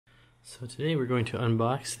So today we're going to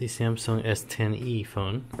unbox the Samsung S10E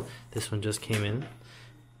phone. This one just came in,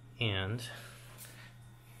 and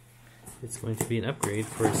it's going to be an upgrade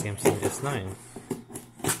for a Samsung S9.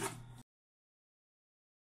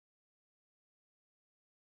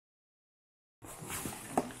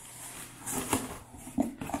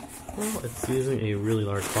 Well, it's using a really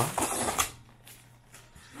large box.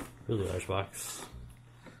 Really large box.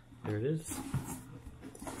 There it is.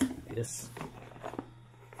 Yes.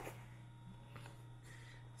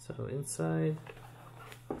 So inside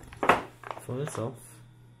the phone itself,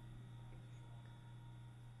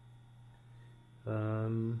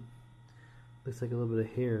 looks like a little bit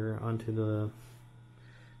of hair onto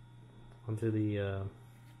the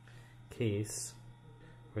case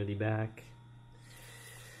or the back.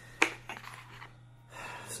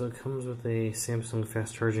 So it comes with a Samsung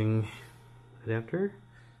fast charging adapter,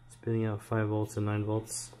 spinning out 5 volts and 9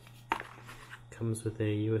 volts. Comes with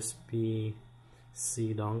a USB-C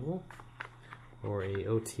dongle or a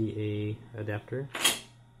OTA adapter.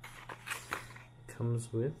 It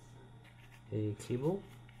comes with a cable,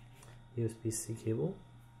 USB-C cable,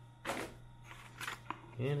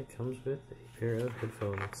 and it comes with a pair of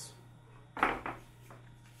headphones.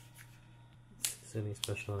 Is anything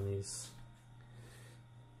special on these?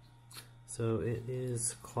 So it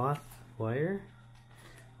is cloth wire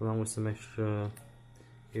along with some extra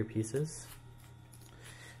earpieces.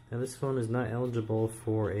 Now this phone is not eligible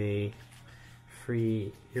for a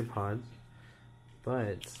free earpod,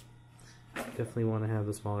 but definitely want to have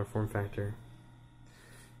the smaller form factor.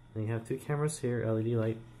 And you have 2 cameras here, LED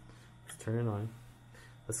light. Let's turn it on.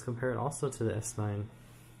 Let's compare it also to the S9.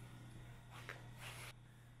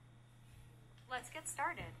 Let's get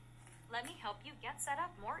started. Let me help you get set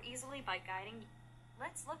up more easily by guiding you.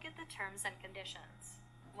 Let's look at the terms and conditions.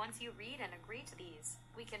 Once you read and agree to these,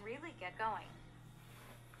 we can really get going.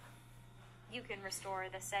 You can restore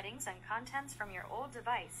the settings and contents from your old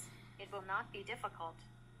device. It will not be difficult.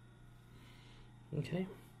 Okay,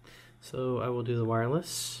 so I will do the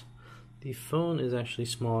wireless. The phone is actually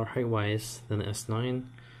smaller height-wise than the S9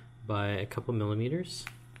 by a couple millimeters.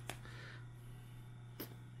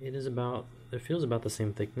 It feels about the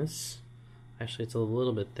same thickness. Actually, it's a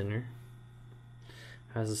little bit thinner.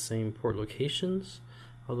 Has the same port locations,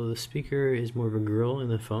 although the speaker is more of a grill in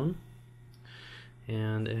the phone.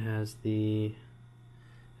 And it has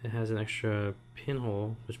an extra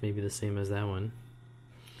pinhole, which may be the same as that one.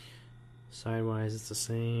 Sidewise, it's the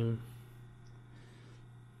same.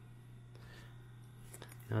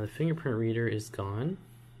 Now the fingerprint reader is gone.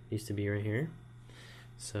 It used to be right here.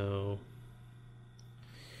 So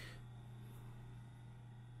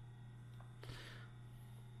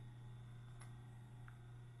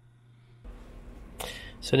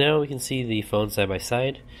now we can see the phone side by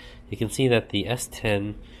side. You can see that the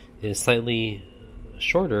S10 is slightly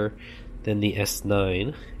shorter than the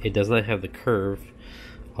S9. It does not have the curve,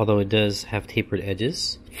 although it does have tapered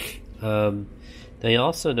edges. Now you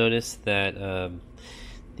also notice that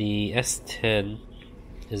the S10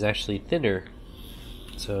 is actually thinner.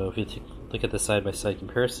 So if you look at the side-by-side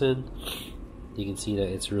comparison, you can see that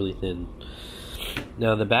it's really thin.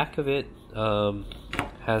 Now the back of it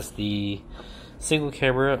has the single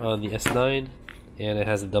camera on the S9, and it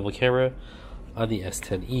has a double camera on the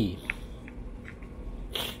S10E.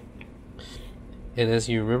 And as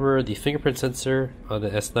you remember, the fingerprint sensor on the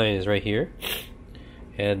S9 is right here,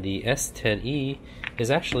 and the S10E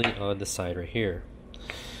is actually on the side right here.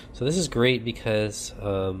 So this is great because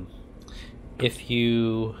if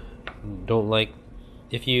the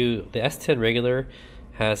S10 regular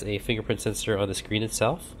has a fingerprint sensor on the screen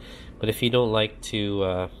itself, but if you don't like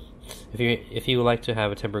to if you would like to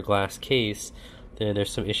have a tempered glass case, then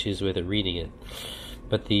there's some issues with it reading it.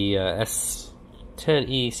 But the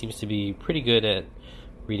S10E seems to be pretty good at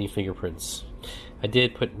reading fingerprints. I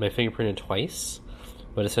did put my fingerprint in twice,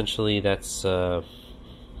 but essentially that's it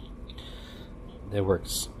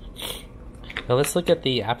works. Now let's look at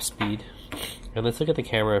the app speed, and let's look at the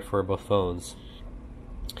camera for both phones.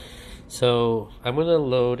 So I'm going to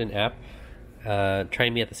load an app, Try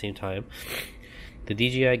Me at the same time. The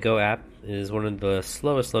DJI Go app is one of the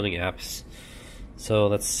slowest loading apps, so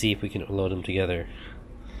let's see if we can load them together.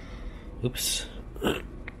 Oops.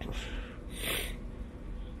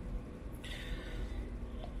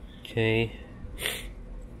 Okay.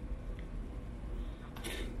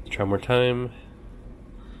 Try one more time.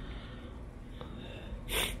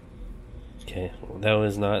 Okay, well, that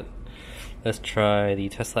was not. Let's try the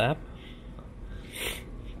Tesla app.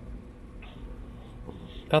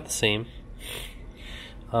 About the same.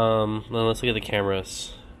 Now let's look at the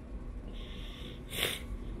cameras.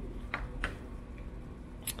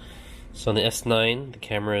 So on the S9, the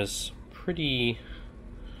camera is pretty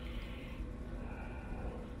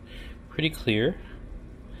clear.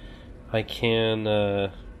 I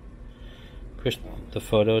can push the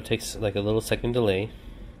photo, it takes like a little second delay.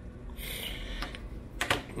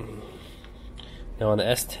 Now on the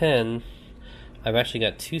S10, I've actually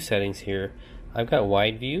got two settings here. I've got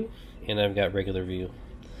wide view and I've got regular view.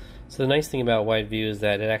 So the nice thing about wide view is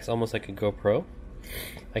that it acts almost like a GoPro.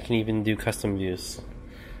 I can even do custom views.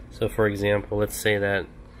 So for example, let's say that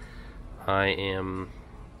you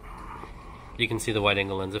can see the wide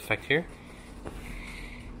angle lens effect here.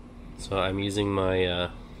 So I'm using my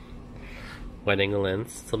wide angle lens.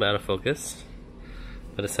 It's a little bit out of focus,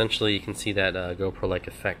 but essentially you can see that GoPro-like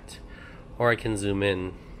effect. Or I can zoom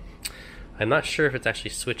in. I'm not sure if it's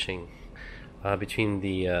actually switching between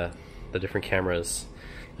the different cameras.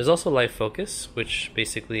 There's also live focus, which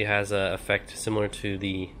basically has an effect similar to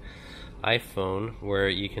the iPhone, where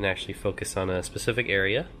you can actually focus on a specific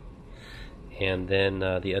area, and then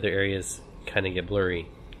the other areas kind of get blurry.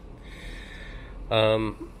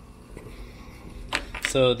 So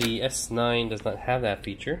the S9 does not have that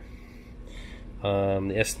feature. The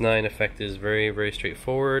S9 effect is very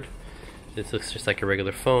straightforward. It looks just like a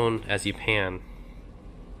regular phone as you pan.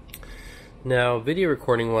 Now, video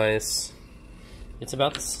recording wise, it's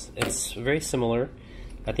very similar.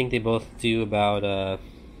 I think they both do about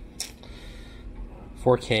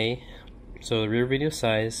 4K. So the rear video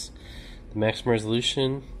size, the maximum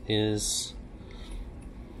resolution is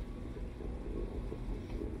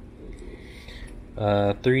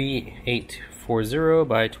 3840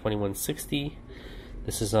 by 2160.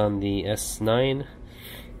 This is on the S9,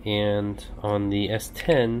 and on the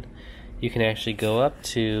S10 you can actually go up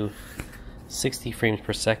to 60 frames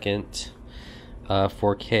per second,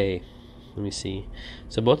 4K. Let me see.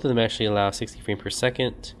 So both of them actually allow 60 frames per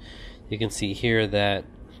second. You can see here that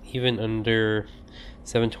even under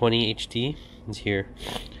 720 HD is here.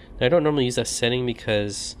 Now, I don't normally use that setting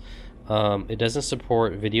because it doesn't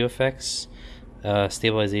support video effects,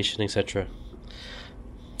 stabilization, etc.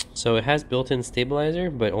 So it has built-in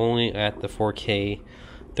stabilizer, but only at the 4K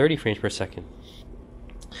 30 frames per second.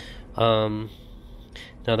 Now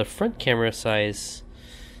the front camera size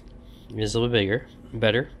is a little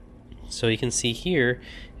better. So you can see here,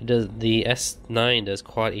 the S9 does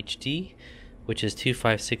Quad HD, which is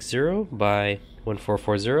 2560 by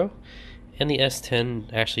 1440, and the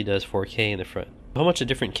S10 actually does 4K in the front. A whole bunch of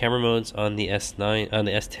different camera modes on the S9, on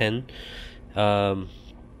the S10. So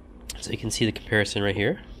you can see the comparison right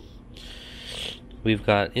here. We've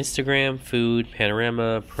got Instagram, food,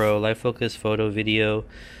 panorama, pro, live focus, photo, video,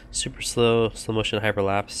 super slow, slow motion,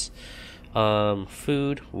 hyperlapse,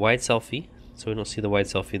 food, wide selfie. So we don't see the wide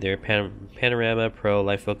selfie there. Panorama, pro,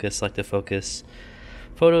 live focus, selective focus,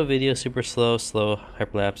 photo, video, super slow, slow,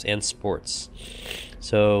 hyperlapse, and sports.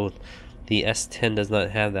 So the S10 does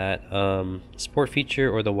not have that sport feature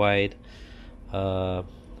or the wide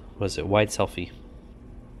wide selfie.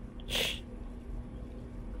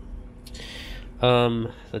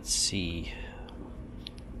 Let's see.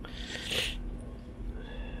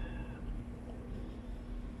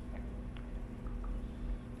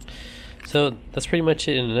 So that's pretty much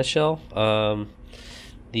it in a nutshell.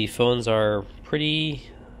 The phones are pretty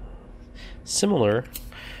similar.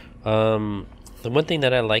 The one thing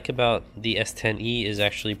that I like about the S10E is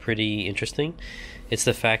actually pretty interesting. It's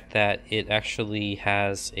the fact that it actually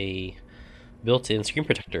has a built-in screen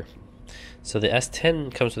protector. So the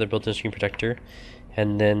S10 comes with a built-in screen protector,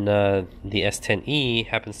 and then the S10E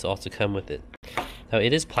happens to also come with it. Now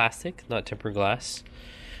it is plastic, not tempered glass,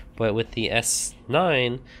 but with the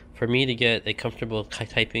S9, for me to get a comfortable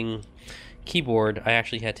typing keyboard, I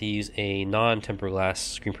actually had to use a non-tempered glass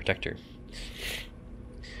screen protector.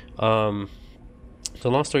 So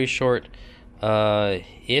long story short,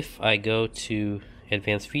 if I go to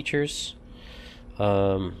advanced features,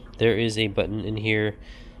 there is a button in here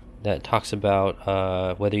that talks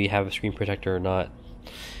about whether you have a screen protector or not,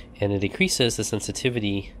 and it decreases the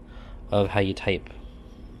sensitivity of how you type.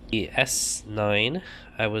 The S9,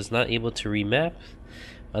 I was not able to remap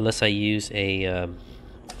unless I use a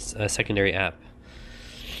secondary app.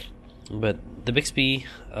 But the Bixby,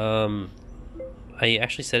 I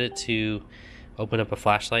actually set it to open up a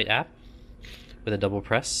flashlight app with a double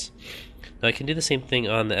press. Now I can do the same thing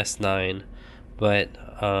on the S9, but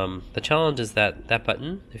the challenge is that that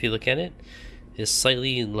button, if you look at it, is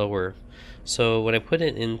slightly lower. So when I put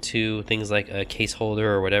it into things like a case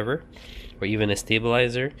holder or whatever, or even a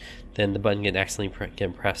stabilizer, then the button can accidentally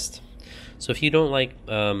get pressed. So if you don't like,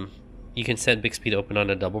 you can set Bixby to open on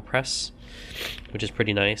a double press, which is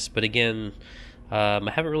pretty nice. But again, I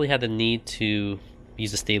haven't really had the need to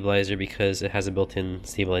use a stabilizer because it has a built-in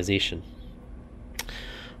stabilization.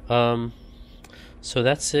 So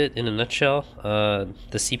that's it in a nutshell.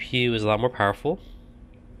 The CPU is a lot more powerful,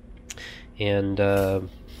 and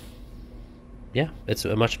yeah, it's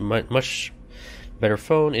a much better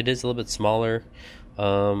phone. It is a little bit smaller.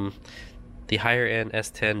 The higher end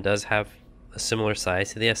S10 does have a similar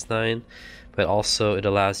size to the S9, but also it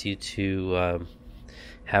allows you to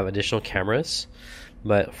have additional cameras.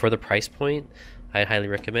 But for the price point, I highly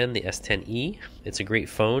recommend the S10E. It's a great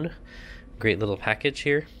phone, great little package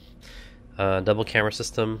here. Double camera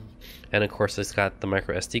system, and of course it's got the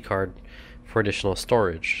micro SD card for additional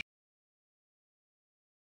storage.